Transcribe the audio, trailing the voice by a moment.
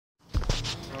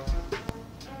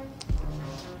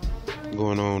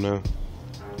going on now?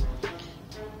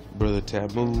 Brother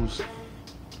Tammuz,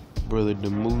 Brother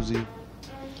Demuzi,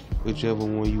 whichever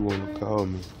one you want to call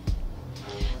me.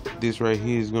 This right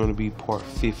here is going to be part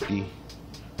 50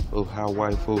 of how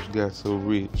white folks got so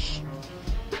rich.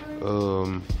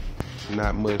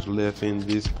 Not much left in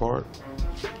this part,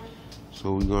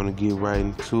 so we're going to get right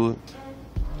into it.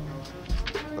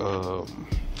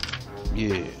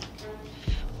 Yeah,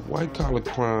 white collar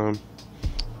crime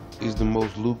is the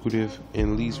most lucrative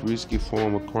and least risky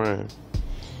form of crime,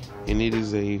 and it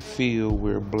is a field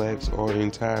where blacks are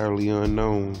entirely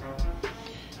unknown.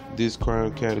 This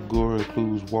crime category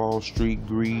includes Wall Street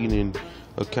greed and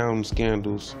accounting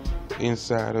scandals,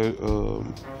 insider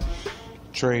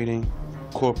trading,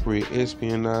 corporate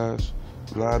espionage,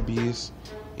 lobbyists,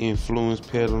 influence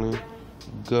peddling,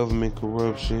 government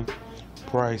corruption,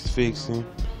 price fixing,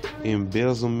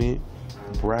 embezzlement,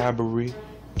 bribery,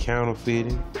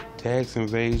 counterfeiting, tax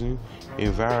evasion,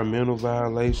 environmental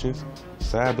violations,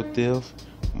 cyber theft,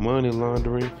 money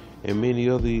laundering, and many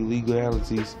other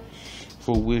illegalities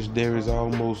for which there is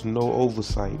almost no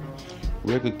oversight.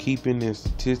 Record keeping and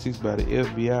statistics by the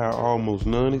FBI are almost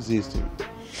non-existent.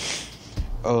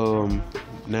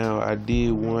 Now I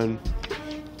did one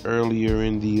earlier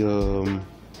in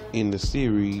the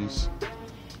series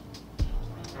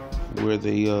where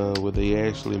they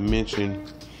actually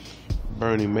mentioned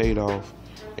Bernie Madoff,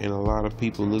 and a lot of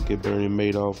people look at Bernie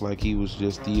Madoff like he was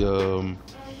just the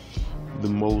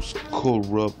most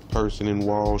corrupt person in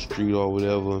Wall Street or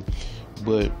whatever,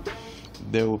 but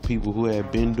there were people who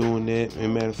had been doing that,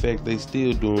 and matter of fact, they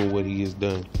still doing what he has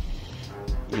done.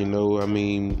 You know, I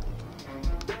mean,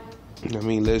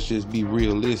 let's just be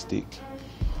realistic.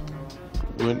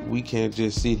 We can't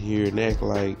just sit here and act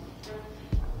like,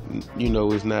 you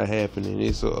know, it's not happening.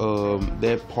 It's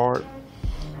that part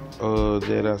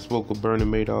that I spoke of Bernie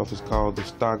Madoff is called the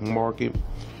stock market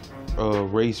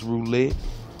race roulette.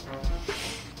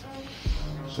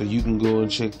 So you can go and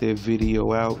check that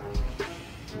video out,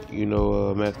 you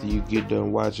know, after you get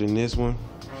done watching this one.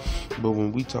 But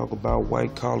when we talk about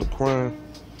white collar crime,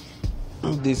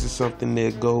 this is something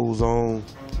that goes on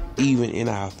even in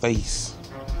our face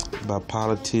by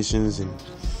politicians and,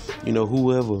 you know,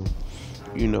 whoever,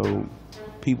 you know,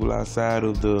 people outside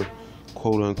of the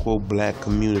quote unquote black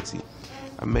community.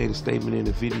 I made a statement in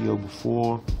the video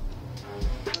before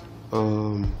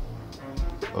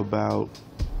about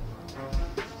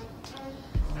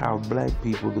how black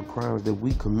people, the crimes that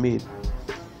we commit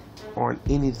aren't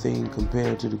anything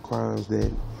compared to the crimes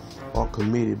that are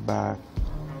committed by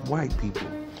white people.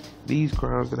 These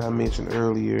crimes that I mentioned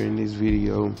earlier in this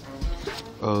video,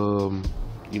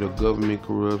 you know, government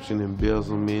corruption,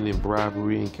 embezzlement, and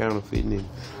bribery, and counterfeiting, and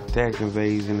tax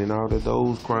evasion, and all of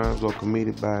those crimes are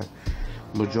committed by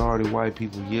majority white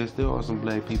people. Yes, there are some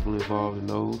black people involved in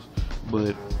those,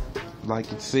 but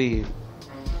like it said,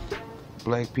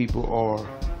 black people are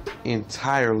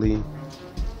entirely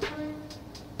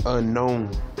unknown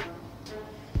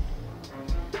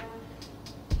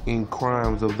in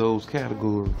crimes of those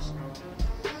categories.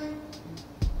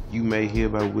 You may hear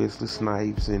about Wesley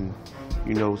Snipes and,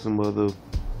 you know, some other,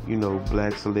 you know,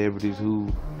 black celebrities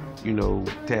who, you know,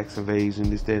 tax evasion,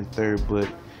 this, that, and third, but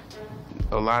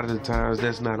a lot of the times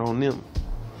that's not on them.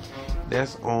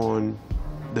 That's on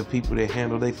the people that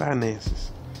handle their finances.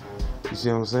 You see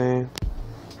what I'm saying?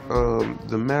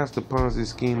 The master Ponzi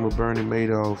scheme of Bernie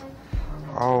Madoff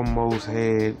almost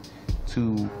had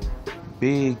to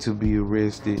beg to be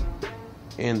arrested,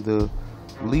 and the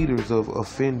leaders of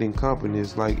offending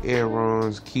companies like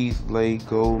Aaron's, Keith Blake,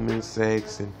 Goldman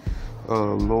Sachs, and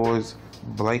Lloyd's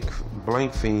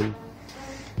Blankfein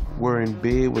were in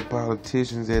bed with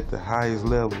politicians at the highest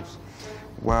levels.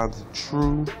 While the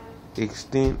true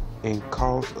extent and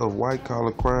cost of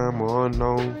white-collar crime are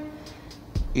unknown,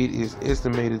 it is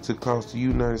estimated to cost the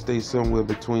United States somewhere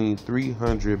between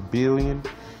 $300 billion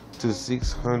to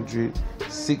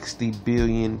 $660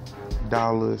 billion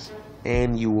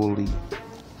annually.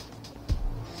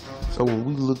 So when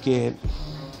we look at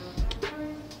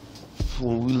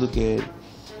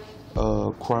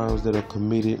crimes that are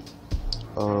committed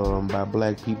by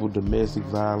black people, domestic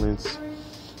violence,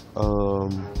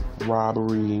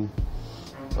 robbery,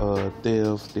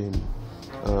 theft, and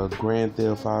grand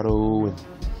theft auto, and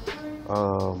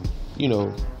you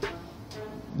know,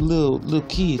 little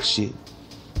kid shit.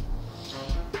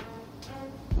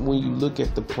 When you look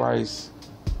at the price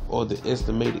or the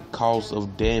estimated cost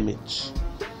of damage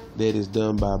that is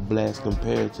done by blacks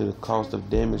compared to the cost of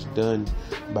damage done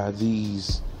by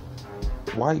these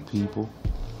white people,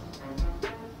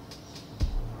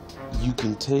 you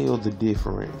can tell the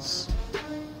difference.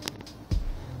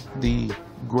 The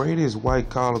Greatest white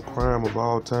collar crime of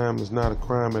all time is not a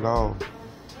crime at all.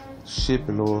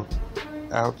 Shipping or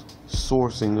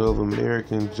outsourcing of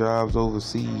American jobs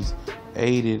overseas,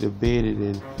 aided, abetted,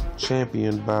 and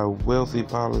championed by wealthy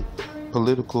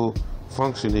political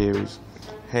functionaries,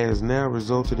 has now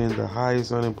resulted in the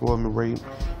highest unemployment rate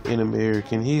in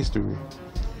American history.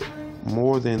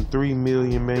 More than 3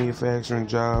 million manufacturing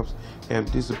jobs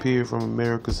have disappeared from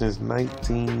America since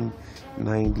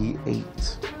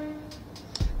 1998,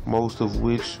 most of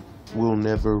which will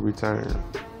never return.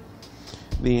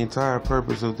 The entire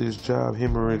purpose of this job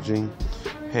hemorrhaging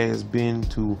has been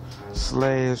to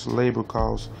slash labor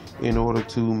costs in order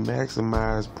to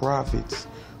maximize profits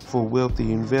for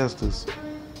wealthy investors.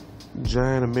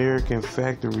 Giant American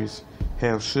factories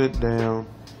have shut down,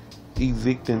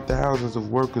 evicting thousands of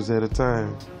workers at a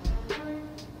time,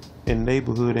 and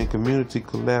neighborhood and community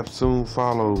collapse soon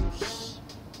follows.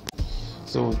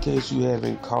 So in case you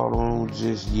haven't caught on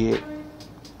just yet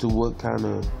to what kind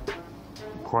of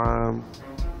crime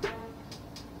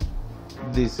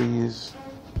this is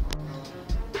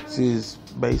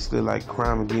basically like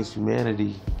crime against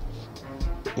humanity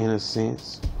in a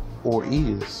sense, or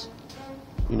is.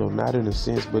 Not in a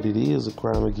sense, but it is a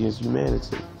crime against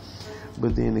humanity.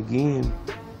 But then again,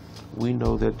 we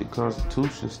know that the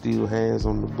Constitution still has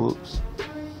on the books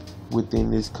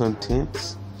within its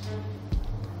contents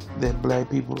that black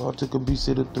people are to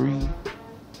consider 1/4,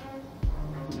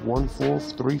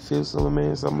 3/5 of a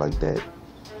man, something like that,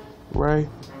 right?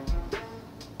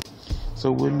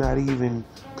 So we're not even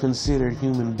considered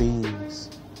human beings.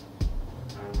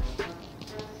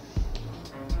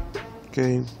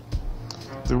 Okay?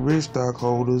 The rich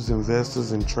stockholders,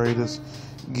 investors, and traders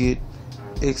get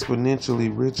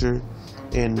exponentially richer,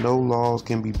 and no laws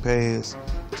can be passed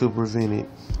to prevent it,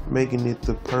 making it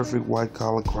the perfect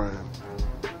white-collar crime.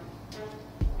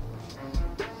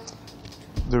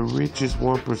 The richest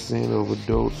 1% of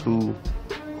adults who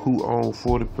own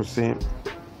 40%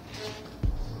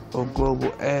 of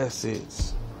global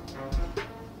assets.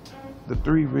 The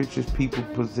 3 richest people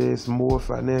possess more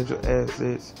financial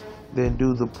assets than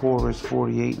do the poorest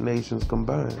 48 nations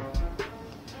combined.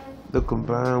 The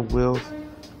combined wealth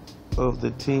of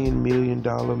the $10 million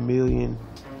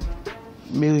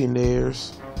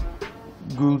millionaires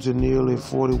grew to nearly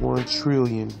 $41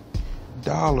 trillion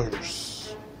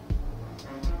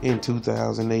in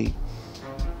 2008,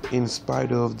 in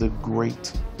spite of the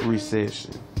Great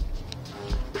Recession.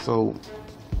 So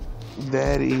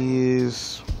that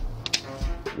is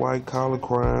white collar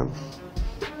crime,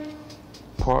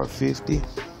 part 50.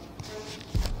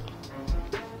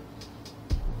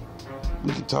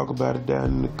 We can talk about it down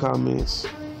in the comments.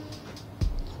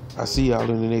 I'll see y'all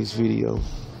in the next video.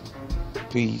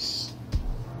 Peace.